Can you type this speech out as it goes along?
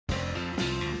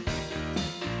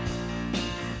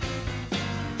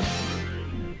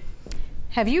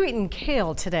Have you eaten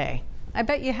kale today? I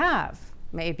bet you have.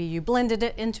 Maybe you blended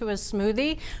it into a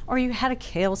smoothie, or you had a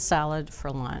kale salad for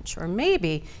lunch, or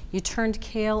maybe you turned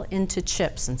kale into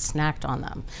chips and snacked on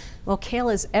them. Well, kale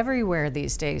is everywhere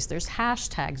these days. There's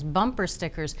hashtags, bumper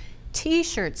stickers,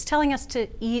 t-shirts telling us to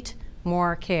eat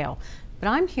more kale. But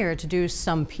I'm here to do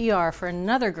some PR for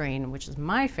another green, which is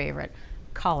my favorite,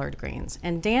 collard greens.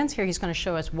 And Dan's here, he's going to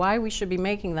show us why we should be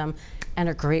making them and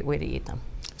a great way to eat them.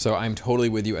 So I'm totally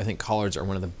with you. I think collards are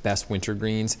one of the best winter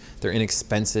greens. They're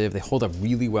inexpensive. They hold up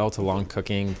really well to long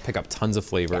cooking, pick up tons of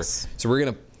flavor. Yes. So we're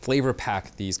gonna flavor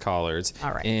pack these collards.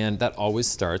 All right. And that always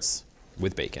starts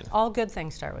with bacon. All good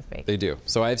things start with bacon. They do.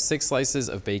 So I have 6 slices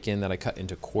of bacon that I cut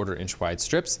into 1/4 inch wide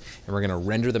strips, and we're gonna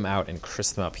render them out and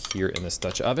crisp them up here in this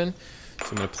Dutch oven. So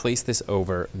I'm gonna place this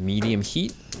over medium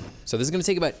heat. So this is gonna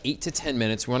take about 8 to 10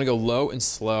 minutes. We wanna go low and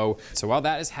slow. So while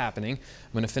that is happening,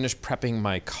 I'm gonna finish prepping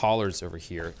my collards over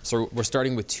here. So we're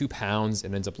starting with 2 pounds.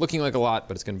 It ends up looking like a lot,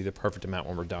 but it's gonna be the perfect amount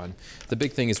when we're done. The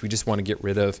big thing is we just wanna get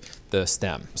rid of the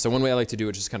stem. So one way I like to do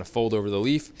it is just kind of fold over the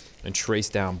leaf and trace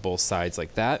down both sides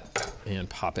like that and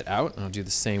pop it out. And I'll do the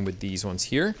same with these ones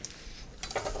here.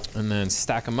 And then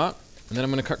stack them up. And then I'm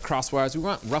gonna cut crosswise. We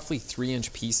want roughly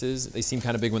 3-inch pieces. They seem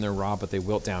kind of big when they're raw, but they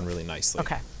wilt down really nicely.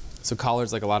 Okay. So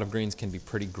collards, like a lot of greens, can be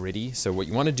pretty gritty. So what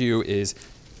you wanna do is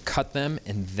cut them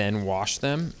and then wash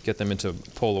them. Get them into a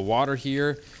bowl of water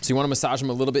here. So you wanna massage them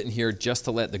a little bit in here just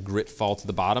to let the grit fall to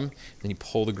the bottom. Then you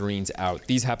pull the greens out.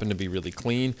 These happen to be really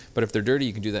clean, but if they're dirty,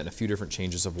 you can do that in a few different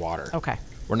changes of water. Okay.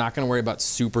 We're not gonna worry about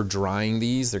super drying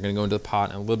these. They're gonna go into the pot,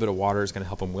 and a little bit of water is gonna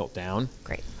help them wilt down.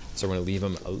 Great. So we're gonna leave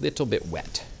them a little bit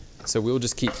wet. So we'll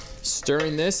just keep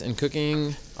stirring this and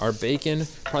cooking our bacon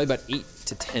probably about 8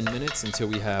 to 10 minutes until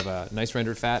we have a nice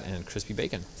rendered fat and crispy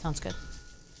bacon. Sounds good.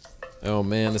 Oh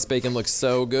man, this bacon looks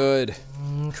so good.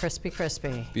 Crispy,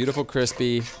 crispy. Beautiful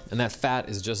crispy, and that fat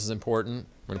is just as important.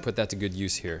 We're gonna put that to good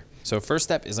use here. So first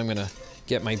step is I'm gonna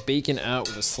get my bacon out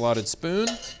with a slotted spoon.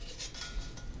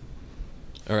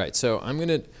 All right, so I'm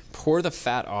gonna pour the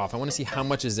fat off. I wanna see how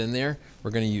much is in there. We're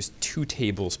gonna use 2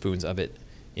 tablespoons of it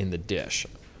in the dish.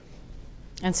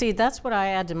 And see, that's what I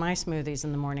add to my smoothies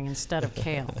in the morning instead of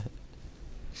kale.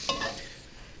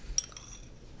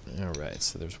 All right,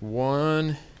 so there's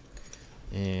 1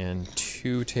 and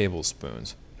 2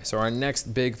 tablespoons. So our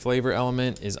next big flavor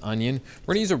element is onion.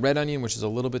 We're gonna use a red onion, which is a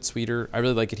little bit sweeter. I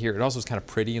really like it here. It also is kind of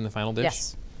pretty in the final dish.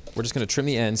 Yes. We're just gonna trim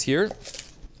the ends here.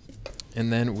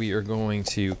 And then we are going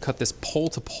to cut this pole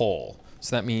to pole.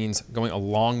 So that means going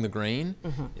along the grain.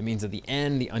 It means at the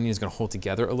end, the onion is gonna hold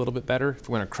together a little bit better. If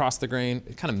we went across the grain,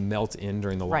 it kind of melt in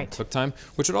during the long cook time,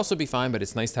 which would also be fine, but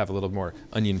it's nice to have a little more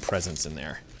onion presence in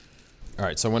there. All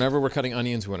right, so whenever we're cutting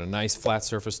onions, we want a nice flat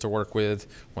surface to work with.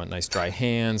 We want nice dry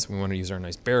hands. We wanna use our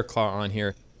nice bear claw on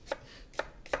here.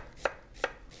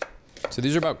 So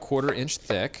these are about 1/4 inch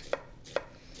thick.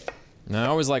 Now I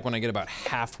always like when I get about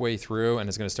halfway through and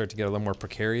it's gonna start to get a little more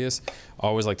precarious, I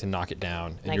always like to knock it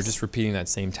down. And you're just repeating that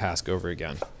same task over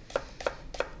again.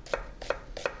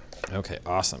 Okay,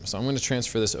 awesome. So I'm gonna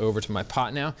transfer this over to my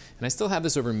pot now, and I still have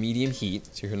this over medium heat,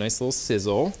 so you hear a nice little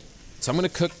sizzle. So I'm gonna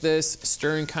cook this,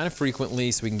 stirring kind of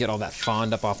frequently so we can get all that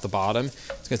fond up off the bottom.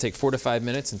 It's gonna take 4 to 5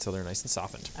 minutes until they're nice and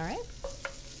softened. All right.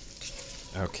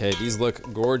 Okay, these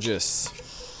look gorgeous.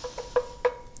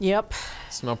 Yep.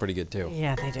 Smell pretty good too.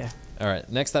 Yeah, they do. All right,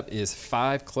 next up is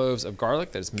 5 cloves of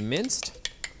garlic that is minced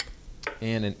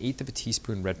and 1/8 of a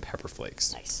teaspoon red pepper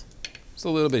flakes. Nice. Just a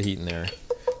little bit of heat in there.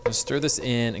 Just stir this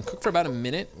in and cook for about a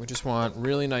minute. We just want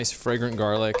really nice fragrant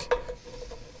garlic.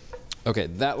 Okay,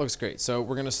 that looks great. So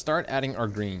we're gonna start adding our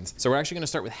greens. So we're actually gonna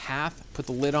start with half, put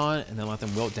the lid on, and then let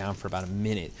them wilt down for about a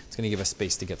minute. It's gonna give us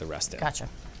space to get the rest in. Gotcha.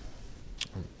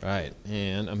 All right,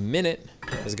 and a minute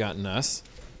has gotten us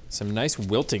some nice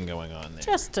wilting going on there.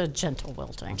 Just a gentle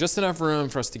wilting. Just enough room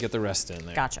for us to get the rest in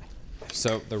there. Gotcha.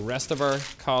 So the rest of our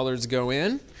collards go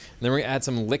in, and then we're gonna add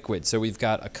some liquid. So we've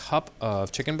got a cup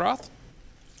of chicken broth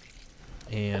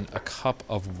and a cup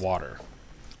of water,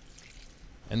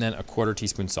 and then a 1/4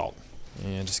 teaspoon salt.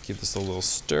 And just give this a little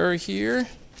stir here.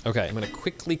 Okay, I'm gonna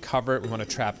quickly cover it. We wanna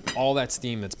trap all that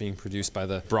steam that's being produced by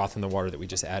the broth and the water that we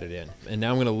just added in. And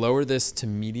now I'm gonna lower this to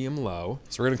medium-low.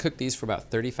 So we're gonna cook these for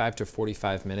about 35 to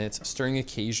 45 minutes, stirring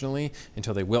occasionally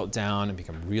until they wilt down and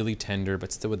become really tender,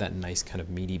 but still with that nice kind of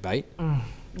meaty bite.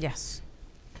 Yes.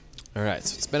 All right,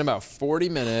 so it's been about 40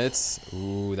 minutes.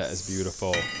 Ooh, that is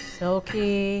beautiful.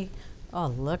 Silky. Oh,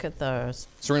 look at those.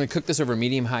 So we're gonna cook this over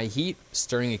medium-high heat,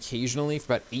 stirring occasionally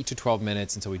for about 8 to 12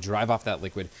 minutes until we drive off that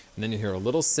liquid, and then you hear a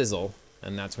little sizzle,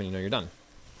 and that's when you know you're done.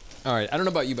 All right, I don't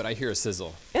know about you, but I hear a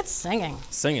sizzle. It's singing.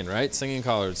 Singing, right? Singing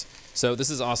collards. So this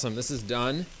is awesome. This is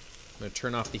done. I'm gonna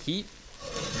turn off the heat.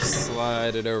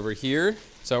 Slide it over here.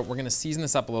 So we're gonna season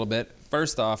this up a little bit.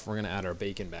 First off, we're gonna add our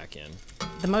bacon back in.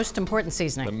 The most important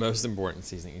seasoning. The most important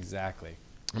seasoning, exactly.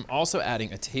 I'm also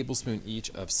adding a tablespoon each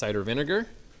of cider vinegar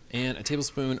and a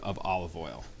tablespoon of olive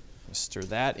oil. Stir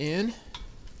that in.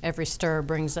 Every stir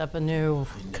brings up a new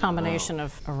combination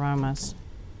of aromas.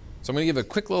 So I'm gonna give a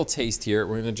quick little taste here.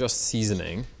 We're gonna adjust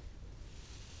seasoning.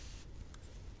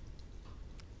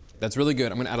 That's really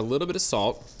good. I'm gonna add a little bit of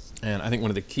salt. And I think one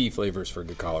of the key flavors for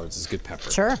good collards is good pepper.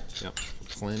 Sure. Yep,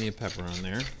 plenty of pepper on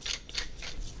there.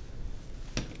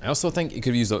 I also think it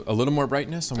could use a little more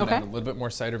brightness, so I'm gonna add a little bit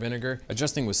more cider vinegar.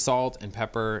 Adjusting with salt and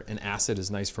pepper and acid is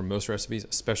nice for most recipes,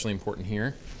 especially important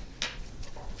here.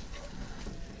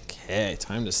 Okay,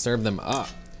 time to serve them up.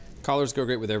 Collards go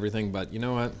great with everything, but you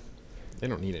know what? They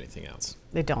don't need anything else.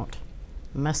 They don't.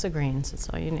 A mess of greens, that's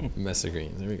all you need. Mess of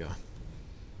greens, there we go.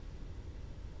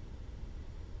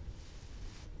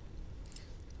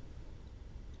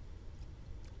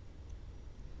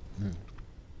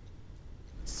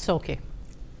 Silky.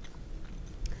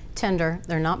 Tender.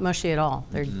 They're not mushy at all.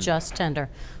 They're just tender.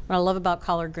 What I love about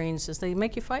collard greens is they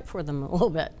make you fight for them a little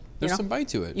bit. There's some bite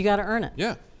to it. You got to earn it.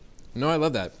 Yeah. No, I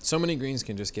love that. So many greens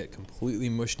can just get completely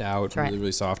mushed out, right. really,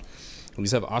 really soft.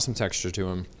 These have awesome texture to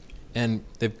them. And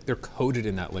they're coated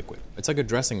in that liquid. It's like a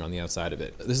dressing on the outside of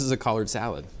it. This is a collard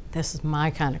salad. This is my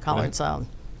kind of collard salad.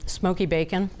 Smoky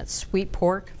bacon, that sweet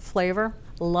pork flavor.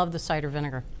 Love the cider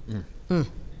vinegar.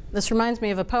 This reminds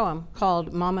me of a poem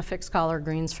called Mama Fixed Collard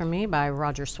Greens for Me by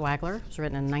Roger Swagler. It was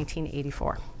written in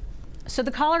 1984. So the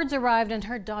collards arrived and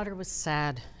her daughter was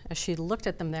sad as she looked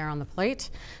at them there on the plate.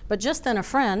 But just then a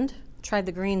friend tried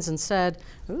the greens and said,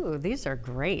 "Ooh, these are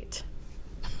great."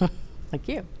 Like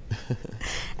you.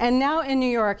 And now in New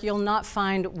York, you'll not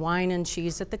find wine and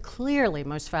cheese at the clearly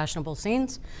most fashionable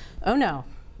scenes. Oh no,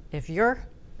 if you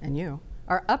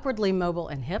are upwardly mobile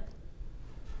and hip,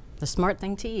 the smart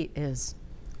thing to eat is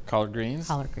collard greens?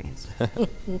 Collard greens.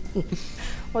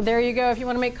 Well, there you go. If you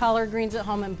want to make collard greens at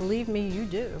home, and believe me, you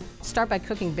do. Start by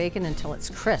cooking bacon until it's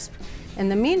crisp. In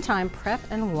the meantime, prep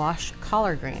and wash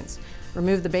collard greens.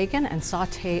 Remove the bacon and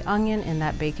saute onion in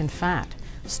that bacon fat.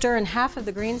 Stir in half of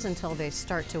the greens until they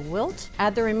start to wilt.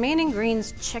 Add the remaining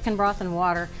greens, chicken broth, and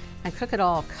water, and cook it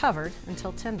all covered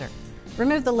until tender.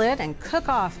 Remove the lid and cook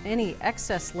off any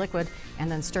excess liquid,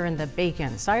 and then stir in the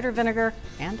bacon, cider vinegar,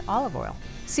 and olive oil.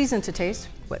 Season to taste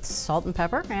with salt and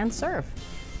pepper and serve.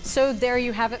 So there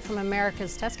you have it from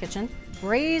America's Test Kitchen,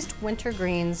 braised winter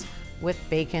greens with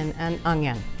bacon and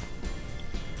onion.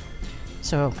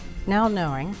 So now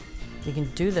knowing you can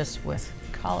do this with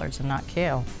collards and not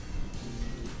kale.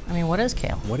 I mean, what is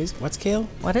kale? What's kale?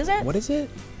 What is it? What is it?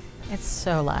 It's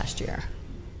so last year.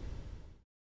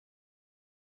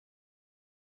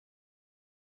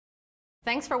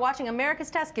 Thanks for watching America's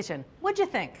Test Kitchen. What'd you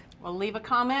think? Well, leave a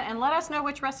comment and let us know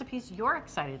which recipes you're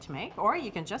excited to make, or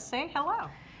you can just say hello.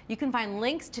 You can find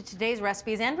links to today's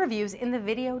recipes and reviews in the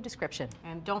video description.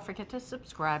 And don't forget to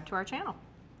subscribe to our channel.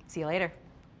 See you later.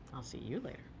 I'll see you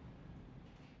later.